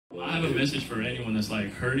I have a message for anyone that's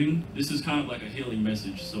like hurting. This is kind of like a healing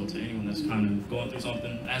message. So to anyone that's kind of going through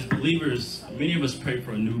something, as believers, many of us pray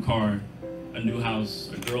for a new car, a new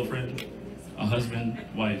house, a girlfriend, a husband,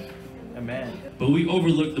 wife. Amen. But we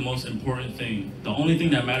overlook the most important thing, the only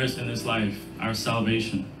thing that matters in this life, our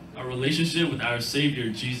salvation, our relationship with our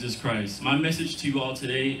Savior, Jesus Christ. My message to you all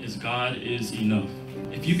today is God is enough.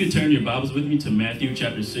 If you could turn your Bibles with me to Matthew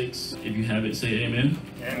chapter 6, if you have it, say amen.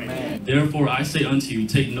 Amen. Therefore I say unto you,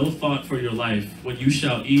 take no thought for your life, what you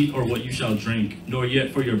shall eat or what you shall drink, nor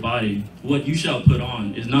yet for your body, what you shall put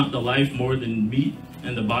on. Is not the life more than meat,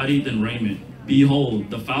 and the body than raiment?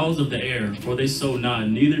 Behold, the fowls of the air, for they sow not,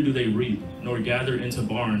 neither do they reap, nor gather into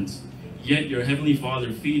barns, yet your heavenly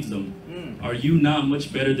Father feeds them. Are you not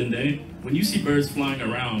much better than they? When you see birds flying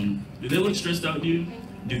around, do they look stressed out to you?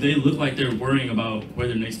 Do they look like they're worrying about where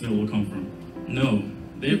their next meal will come from? No,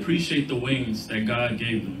 they appreciate the wings that God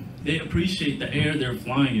gave them. They appreciate the air they're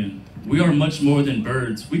flying in. We are much more than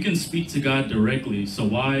birds. We can speak to God directly, so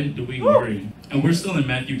why do we worry? And we're still in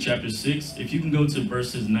Matthew chapter 6. If you can go to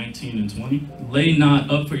verses 19 and 20. Lay not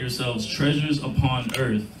up for yourselves treasures upon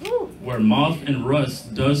earth, where moth and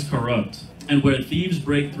rust does corrupt, and where thieves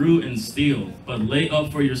break through and steal. But lay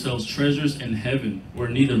up for yourselves treasures in heaven, where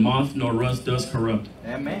neither moth nor rust does corrupt,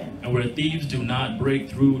 Amen. and where thieves do not break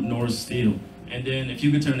through nor steal. And then if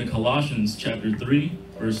you could turn to Colossians chapter 3,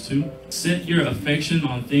 verse 2. Set your affection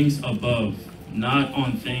on things above, not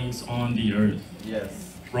on things on the earth.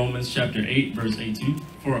 Yes. Romans chapter 8, verse 18.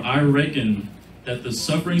 For I reckon that the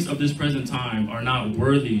sufferings of this present time are not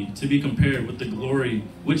worthy to be compared with the glory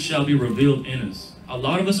which shall be revealed in us. A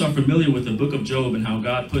lot of us are familiar with the book of Job and how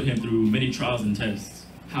God put him through many trials and tests.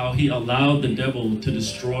 How he allowed the devil to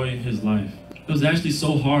destroy his life. It was actually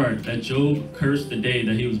so hard that Job cursed the day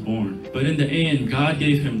that he was born. But in the end, God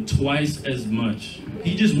gave him twice as much.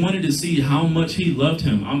 He just wanted to see how much he loved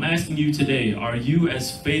him. I'm asking you today, are you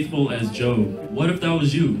as faithful as Job? What if that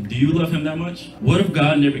was you? Do you love him that much? What if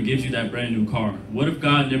God never gives you that brand new car? What if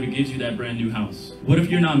God never gives you that brand new house? What if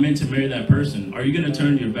you're not meant to marry that person? Are you going to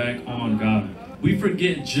turn your back on God? We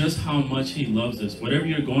forget just how much he loves us. Whatever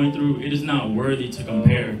you're going through, it is not worthy to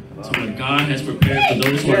compare to what God has prepared for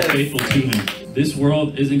those who are faithful to him. This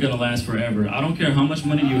world isn't going to last forever. I don't care how much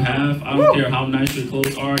money you have. I don't care how nice your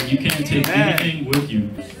clothes are. You can't take anything with you.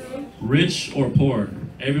 Rich or poor,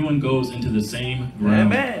 everyone goes into the same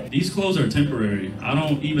ground. Amen. These clothes are temporary. I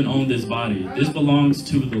don't even own this body. This belongs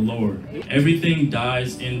to the Lord. Everything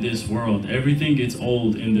dies in this world. Everything gets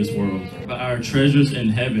old in this world. But our treasures in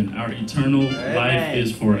heaven, our eternal life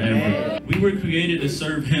is forever. We were created to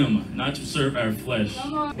serve him, not to serve our flesh.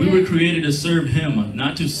 We were created to serve him,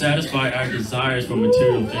 not to satisfy our desires for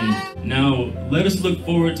material things. Now, let us look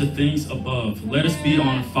forward to things above. Let us be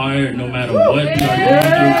on fire no matter what we are going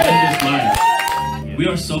through in this life. We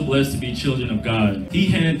are so blessed to be children of God. He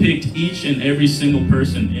handpicked each and every single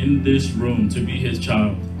person in this room to be his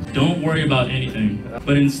child. Don't worry about anything,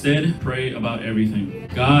 but instead pray about everything.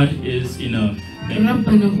 God is enough. Thank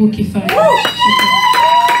you.